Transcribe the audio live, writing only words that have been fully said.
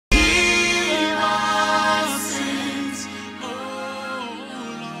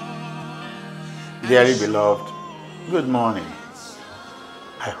Dearly beloved, good morning.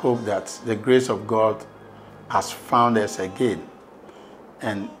 I hope that the grace of God has found us again,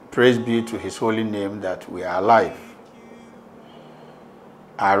 and praise be to his holy name that we are alive.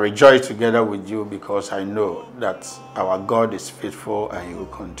 I rejoice together with you because I know that our God is faithful and he will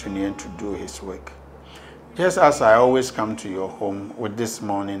continue to do his work. Just as I always come to your home with this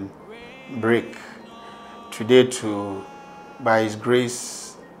morning break, today too, by his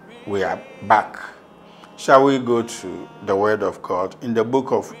grace, we are back. Shall we go to the word of God in the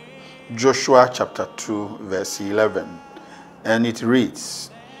book of Joshua chapter 2 verse 11, and it reads,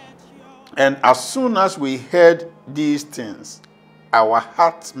 "And as soon as we heard these things, our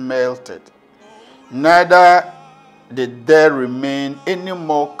hearts melted, neither did there remain any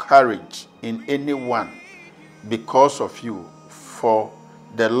more courage in anyone because of you. For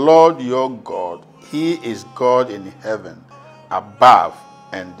the Lord your God, he is God in heaven above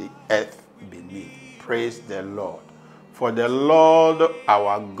and the earth beneath." Praise the Lord. For the Lord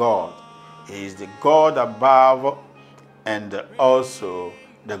our God, he is the God above and also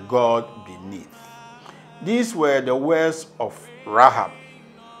the God beneath. These were the words of Rahab,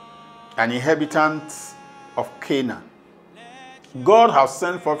 an inhabitant of Canaan. God has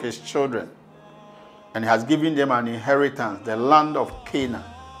sent forth his children and has given them an inheritance, the land of Canaan.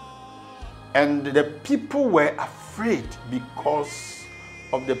 And the people were afraid because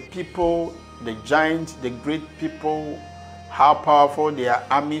of the people, the giants, the great people, how powerful their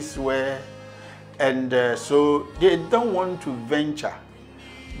armies were. And so they don't want to venture.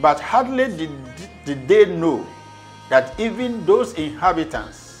 But hardly did they know that even those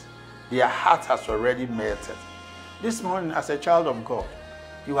inhabitants, their heart has already melted. This morning, as a child of God,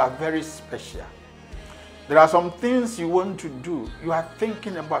 you are very special. There are some things you want to do. You are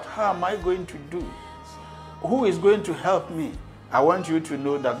thinking about, how am I going to do? Who is going to help me? I want you to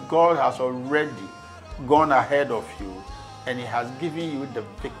know that God has already gone ahead of you and he has given you the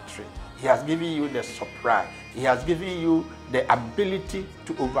victory. He has given you the surprise. He has given you the ability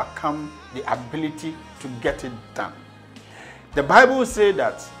to overcome, the ability to get it done. The Bible says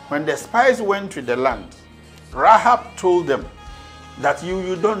that when the spies went to the land, Rahab told them that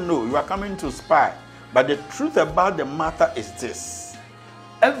you don't know, you are coming to spy. But the truth about the matter is this: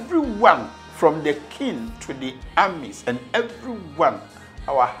 everyone from the king to the armies and everyone,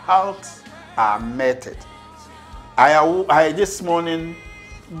 our hearts are melted. I this morning,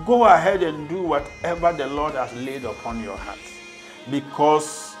 go ahead and do whatever the Lord has laid upon your heart,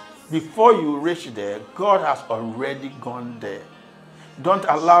 because before you reach there, God has already gone there. Don't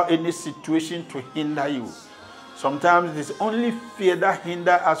allow any situation to hinder you. Sometimes it is only fear that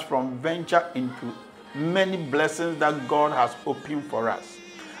hinders us from venture into many blessings that God has opened for us.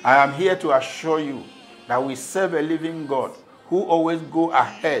 I am here to assure you that we serve a living God who always goes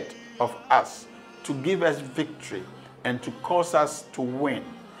ahead of us to give us victory and to cause us to win.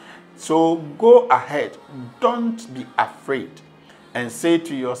 So go ahead, don't be afraid, and say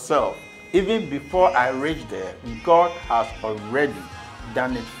to yourself, even before I reach there, God has already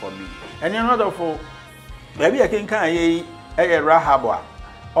done it for me. And another for maybe I can Rahab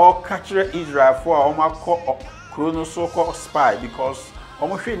or catch Israel for chronosoko spy, because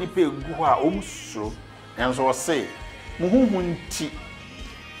almost any pay go so, and so say Muhunti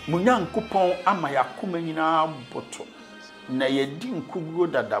Munyan coupon amaya kumenina boto. Na yedin kugro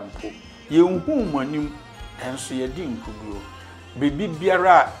dadampo. Ye manim and so yedin kugro. Baby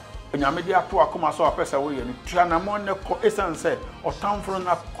biara, when you made the apo akoma so a person way and Trianamon ko esan say, or town from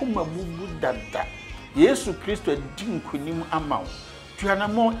a kuma bubu dada. Yesu Christo din kunim amount.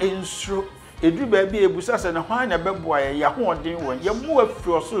 Trianamon ensro. Edru baby ebusasa na hwan na beboa ya hoden won ye mo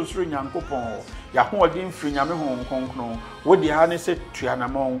afri osoro nyankopon ya hoden fri nyame hon kronkron wo de ha ne se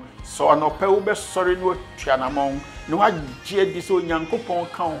tuanamon so anopa wo be sori no tuanamon no agye di so nyankopon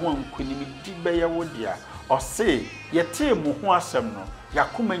kan ho ankunim di be ye wo dia o se ye te mo ho asem no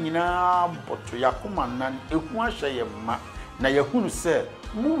yakoma nyina boto yakoma nan ehu ahye ye ma na ye hunu se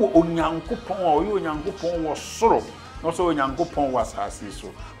mo wo onyankopon o ye onyankopon wo soro. Also,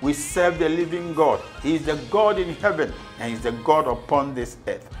 we serve the living God. He is the God in heaven and he is the God upon this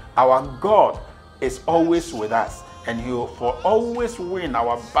earth. Our God is always with us and he will for always win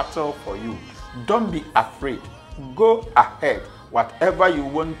our battle for you. Don't be afraid. Go ahead. Whatever you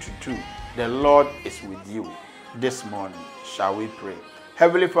want to do, the Lord is with you. This morning, shall we pray?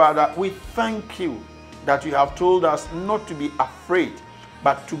 Heavenly Father, we thank you that you have told us not to be afraid,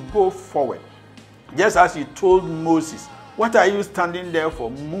 but to go forward. Just as you told Moses, what are you standing there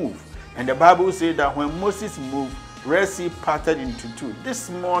for? Move. And the Bible says that when Moses moved, Red Sea parted into two. This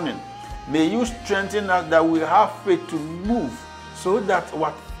morning, may you strengthen us that we have faith to move, so that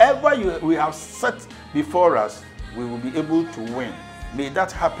whatever we have set before us, we will be able to win. May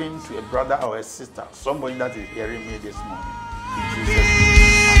that happen to a brother or a sister, somebody that is hearing me this morning. In Jesus'